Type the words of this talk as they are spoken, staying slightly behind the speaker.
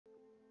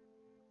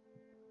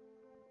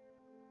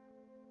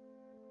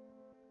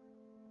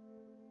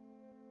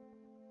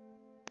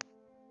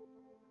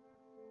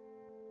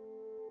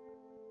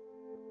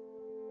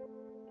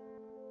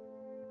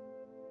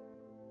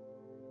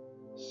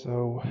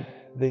So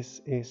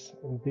this is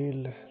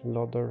Bill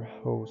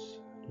Lodderhose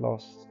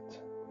last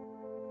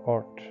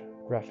art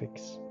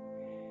graphics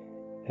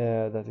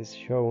that is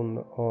shown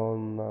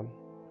on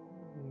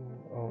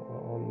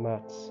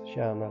Matt's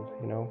channel,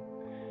 you know,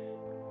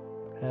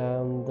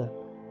 and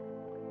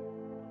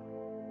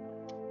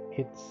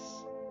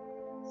it's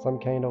some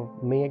kind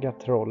of mega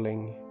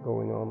trolling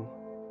going on,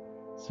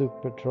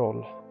 super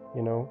troll,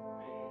 you know,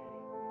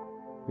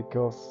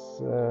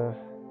 because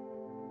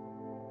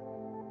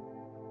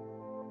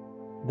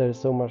there's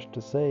so much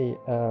to say,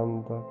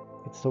 and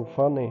it's so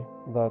funny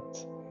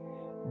that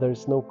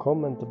there's no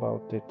comment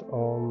about it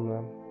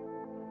on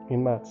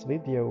in Matt's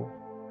video,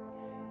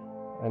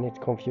 and it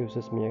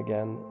confuses me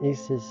again.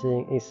 Is he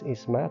seeing?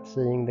 Is Matt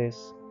seeing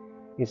this?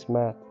 Is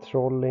Matt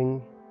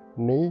trolling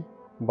me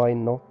by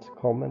not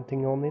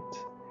commenting on it,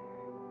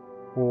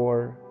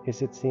 or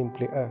is it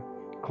simply a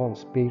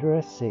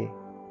conspiracy?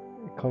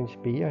 A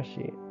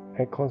conspiracy.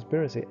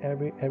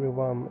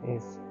 Everyone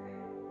is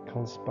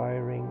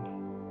conspiring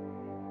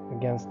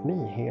against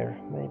me here,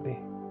 maybe.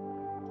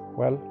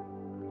 Well,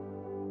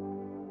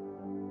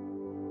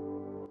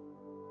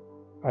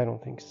 I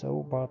don't think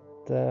so, but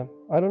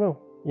I don't know.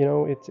 You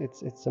know,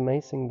 it's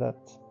amazing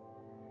that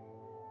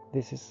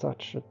this is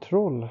such a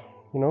troll,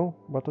 you know.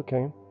 But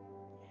okay.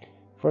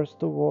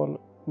 First of all,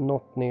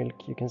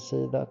 Notmilk, you can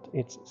see that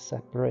it's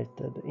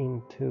separated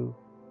into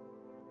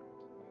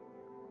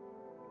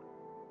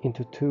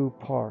two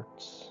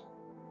parts.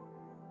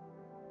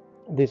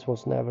 This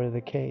was never the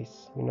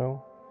case, you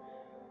know.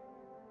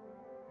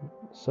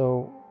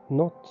 So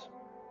not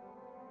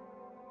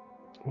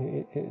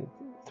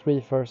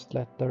three first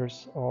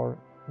letters are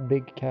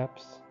big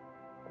caps,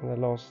 and the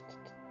last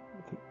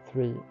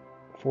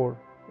four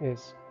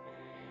is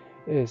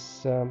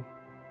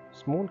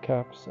small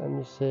caps, and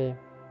you see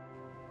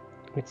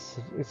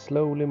it's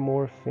slowly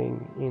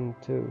morphing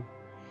into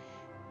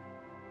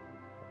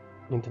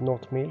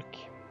Notmilk,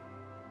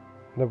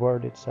 the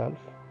word itself.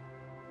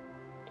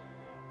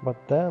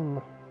 But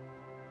then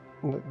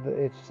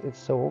it's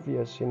so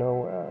obvious, you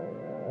know.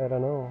 I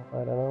don't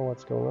know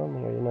what's going on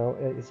here, you know.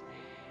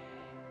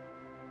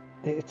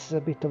 It's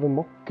a bit of a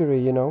mockery,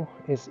 you know.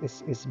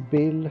 Is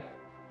Bill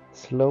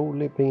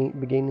slowly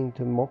beginning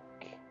to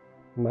mock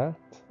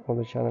Matt on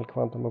the channel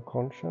Quantum of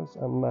Conscience,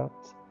 and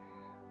Matt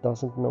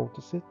doesn't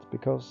notice it?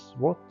 Because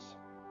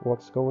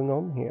what's going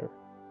on here?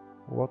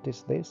 What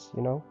is this,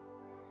 you know?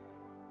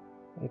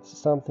 It's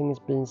something is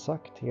being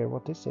sucked here.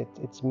 What is it?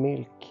 It's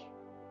milk.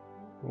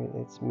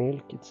 It's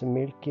milk. It's a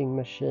milking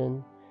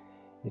machine.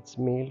 It's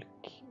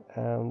milk,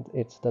 and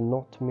it's the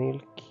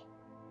Notmilk.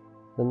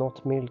 The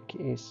Notmilk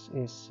is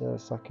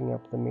sucking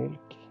up the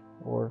milk,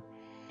 or,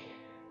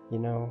 you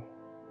know,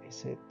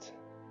 is it?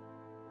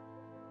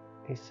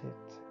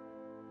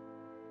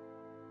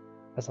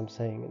 As I'm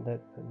saying,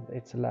 that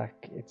it's a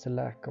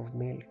lack of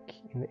milk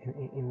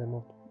in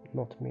the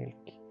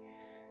Notmilk,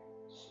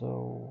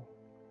 so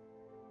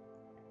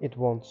it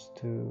wants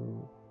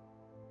to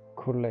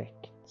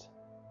collect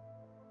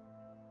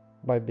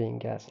by being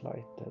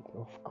gaslighted,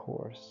 of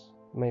course.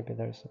 Maybe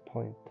there's a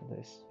point to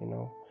this, you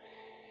know.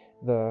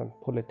 The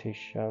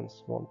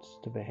politicians want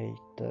to be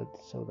hated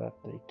so that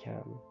they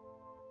can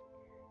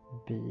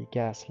be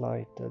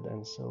gaslighted,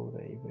 and so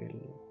they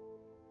will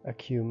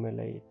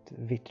accumulate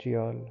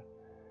vitriol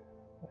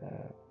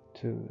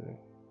to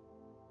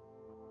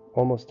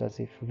almost as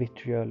if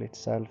vitriol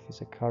itself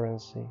is a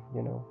currency,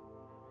 you know.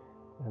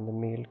 And the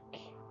milk,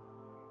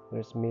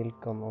 there's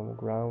milk on the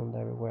ground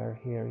everywhere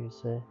here, you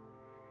see.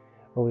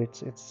 Oh,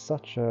 it's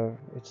such a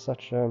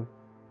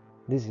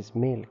this is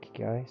milk,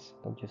 guys.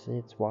 Don't you see?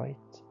 It's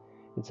white.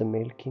 It's a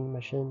milking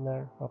machine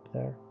there, up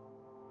there.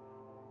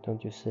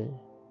 Don't you see?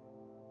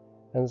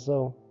 And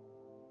so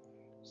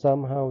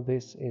somehow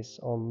this is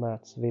on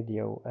Matt's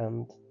video,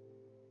 and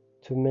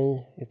to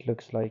me it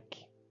looks like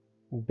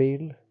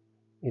Bill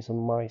is on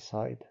my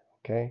side,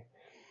 okay?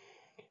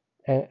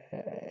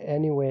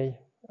 Anyway,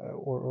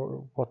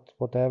 or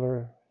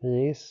whatever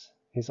he is,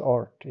 his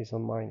art is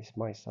on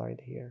my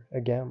side here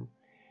again,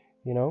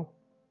 you know.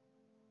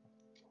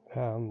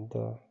 And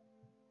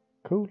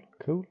cool,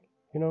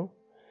 you know.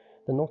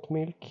 The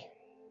Notmilk,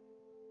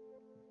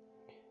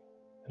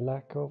 a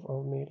lack of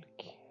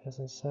milk, as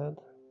I said,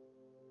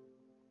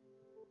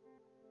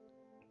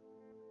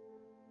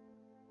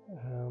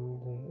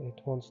 and it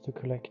wants to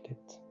collect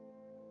it.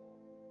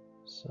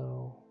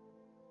 So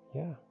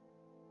yeah,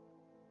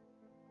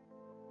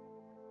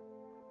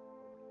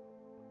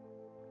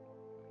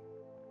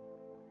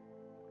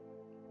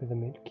 with a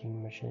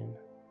milking machine.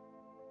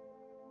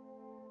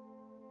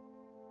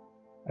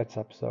 It's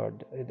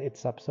absurd.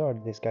 It's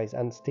absurd, this guys,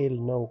 and still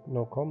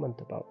no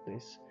comment about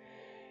this.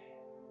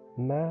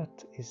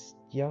 Matt is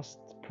just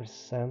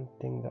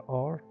presenting the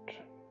art,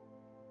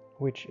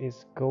 which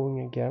is going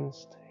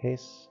against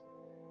his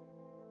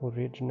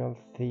original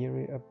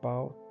theory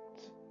about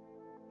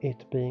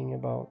it being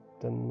about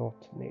the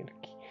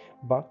Notmilk.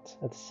 But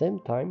at the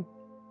same time,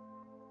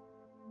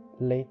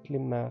 lately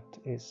Matt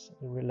is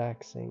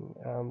relaxing,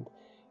 and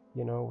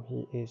you know,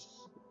 he's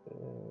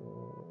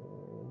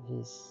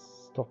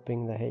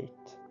stopping the hate.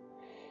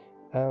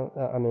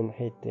 I mean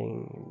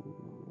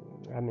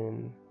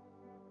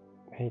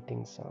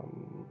hating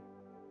some,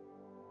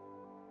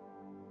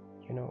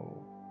 you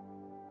know,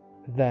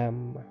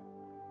 them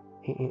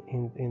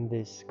in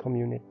these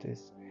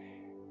communities.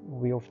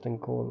 We often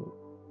call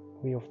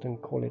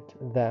it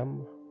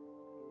them,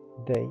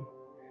 they,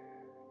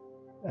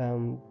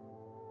 and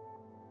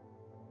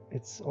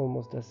it's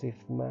almost as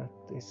if Matt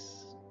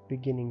is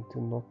beginning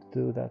to not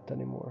do that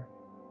anymore,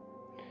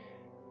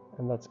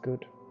 and that's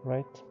good,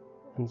 right?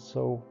 And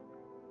so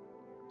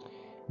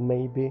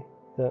maybe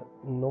the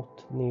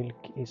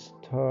Notmilk is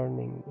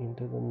turning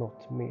into the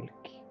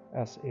Notmilk,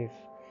 as if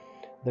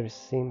there's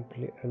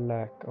simply a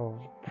lack of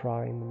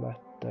prime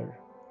matter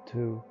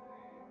to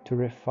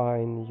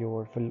refine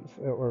your,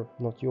 or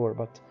not your,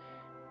 but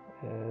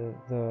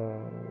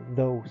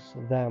those,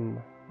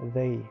 them,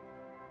 they,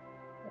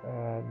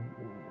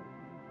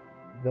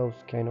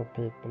 those kind of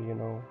people, you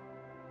know.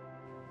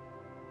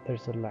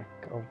 There's a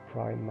lack of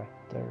prime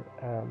matter,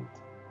 and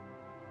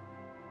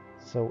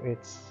so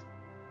it's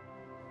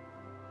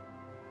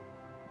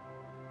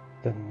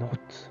the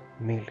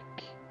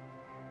Notmilk,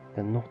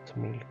 you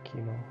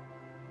know.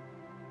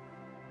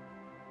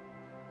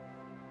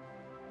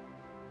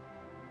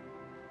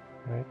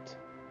 Right?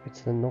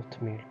 It's the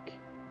Notmilk,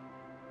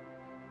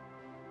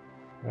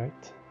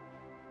 right?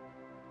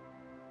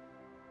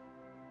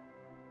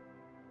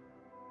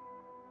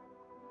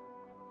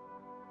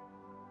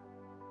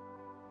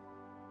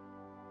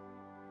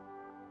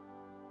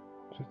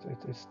 So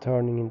it's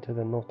turning into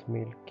the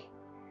Notmilk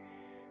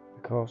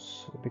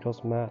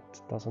because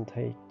Matt doesn't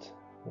hate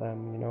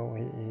them, you know.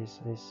 He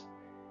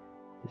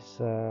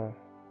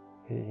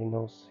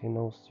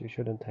knows you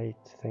shouldn't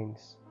hate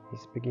things.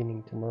 He's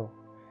beginning to know.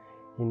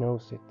 He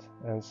knows it,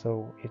 and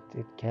so it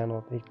can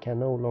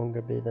no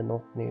longer be the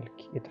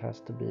Notmilk. It has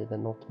to be the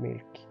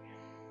Notmilk,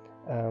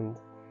 and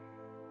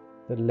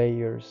the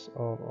layers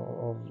of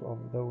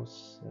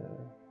those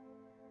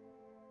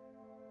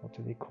what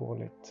do they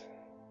call it?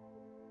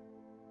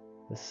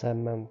 The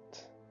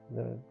cement,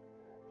 the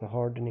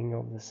hardening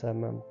of the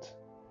cement.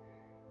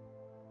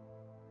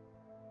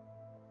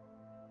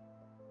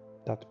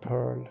 That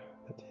pearl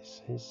that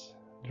he's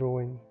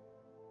drawing.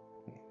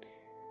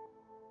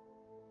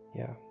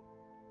 Yeah.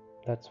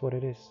 That's what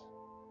it is.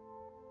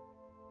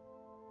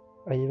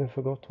 I even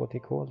forgot what he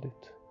called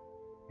it.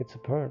 It's a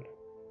pearl.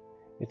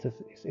 It's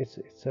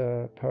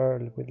a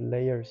pearl with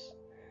layers.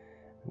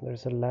 And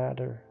there's a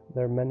ladder.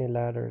 There are many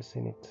ladders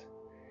in it.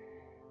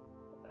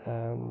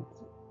 And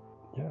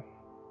yeah.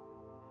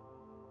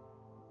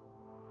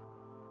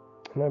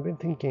 And I've been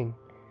thinking,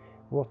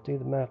 what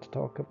did Matt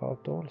talk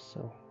about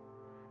also?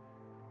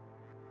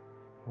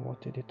 What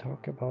did he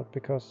talk about?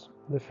 Because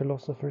the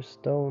Philosopher's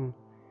Stone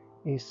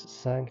is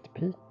Saint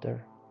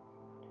Peter,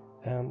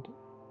 and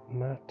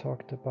Matt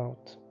talked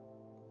about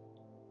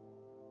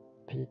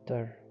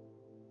Peter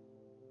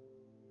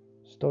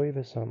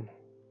Stuyvesant.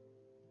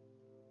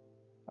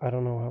 I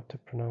don't know how to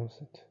pronounce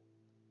it.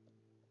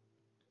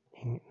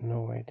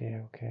 No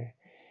idea, okay.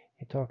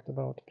 He talked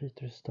about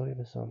Peter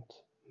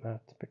Stuyvesant,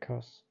 Matt,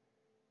 because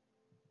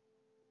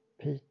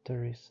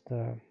Peter is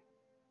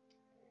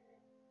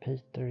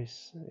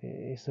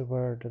a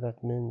word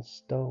that means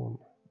stone,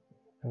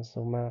 and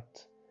so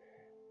Matt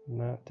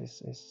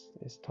is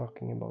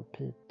talking about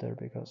Peter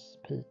because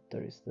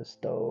Peter is the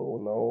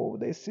stone. Oh,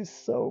 this is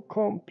so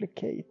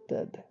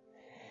complicated.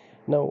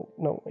 No,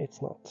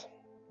 it's not.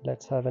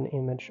 Let's have an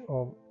image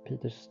of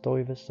Peter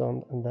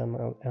Stuyvesant, and then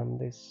I'll end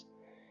this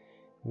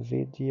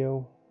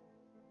video.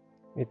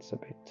 It's a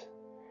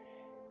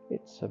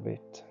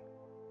bit,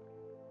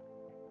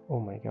 oh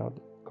my god,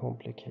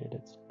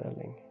 complicated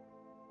spelling.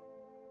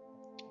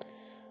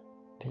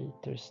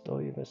 Peter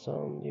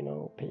Stuyvesant, you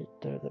know,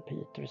 Peter, the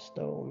Peter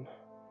Stone.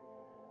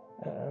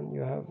 And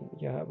you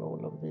have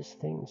all of these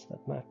things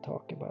that Matt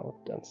talk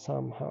about, and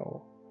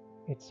somehow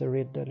it's a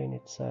riddle in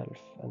itself.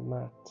 And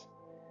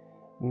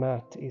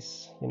Matt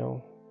is, you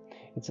know,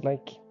 it's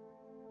like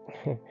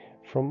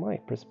from my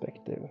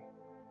perspective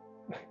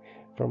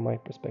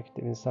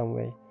in some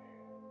way,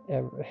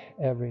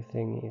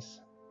 everything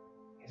is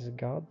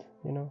God,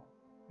 you know,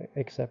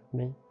 except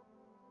me.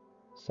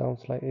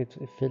 Sounds like it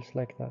feels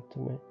like that to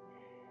me.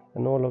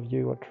 And all of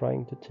you are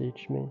trying to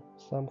teach me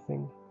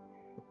something.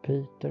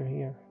 Peter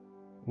here.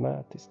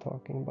 Matt is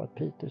talking about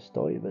Peter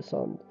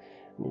Stuyvesant,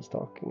 and he's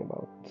talking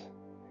about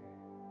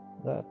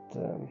that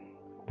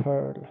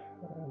pearl,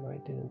 and I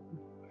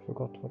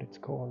forgot what it's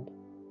called,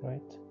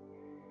 right?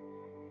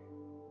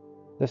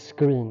 The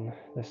screen,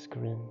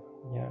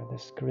 yeah, the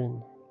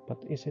screen.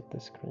 But is it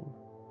the screen?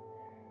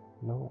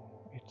 No,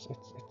 it's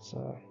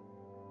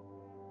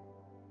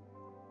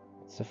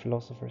a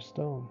Philosopher's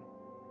Stone.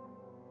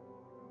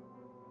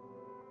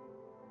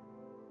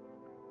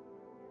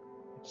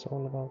 It's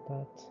all about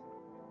that,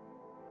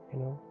 you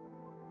know.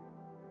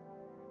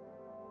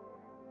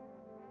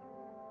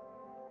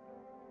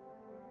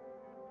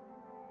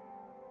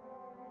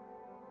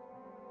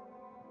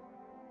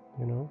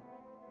 You know.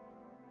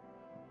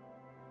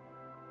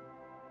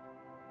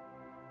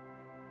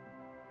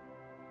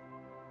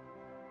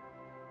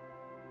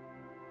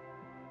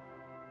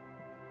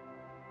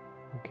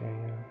 Okay,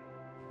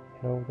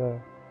 you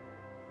know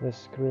the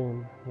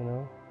screen, you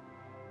know.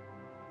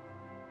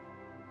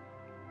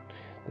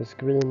 The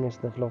screen is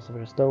the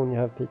Philosopher's Stone. You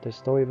have Peter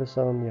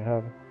Stuyvesant.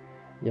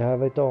 You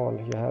have it all.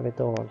 You have it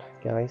all,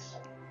 guys.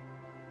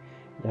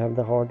 You have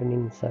the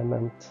hardening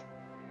cement.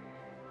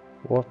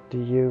 What do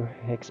you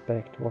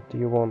expect? What do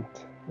you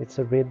want? It's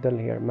a riddle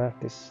here. Matt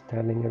is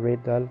telling a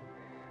riddle.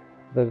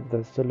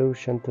 The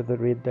solution to the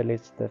riddle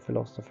is the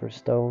Philosopher's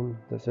Stone.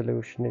 The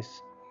solution is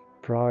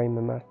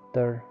prime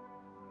matter.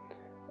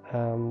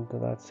 And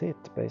that's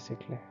it,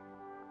 basically.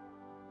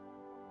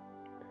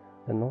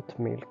 The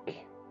Notmilk.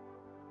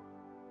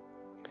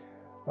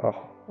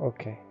 Oh,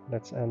 okay.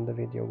 Let's end the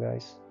video,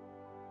 guys.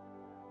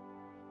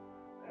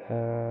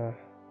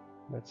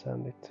 Let's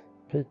end it.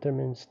 Peter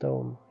means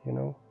stone, you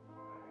know,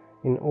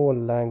 in all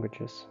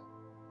languages,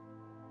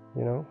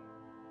 you know.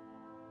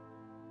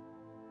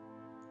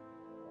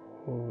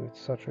 Oh,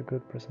 it's such a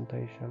good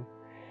presentation.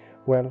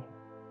 Well,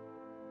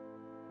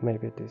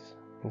 maybe it is,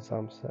 in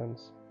some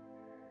sense.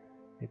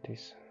 It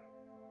is.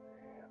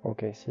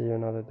 Okay, see you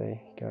another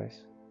day,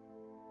 guys.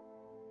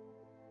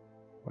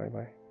 Bye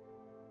bye.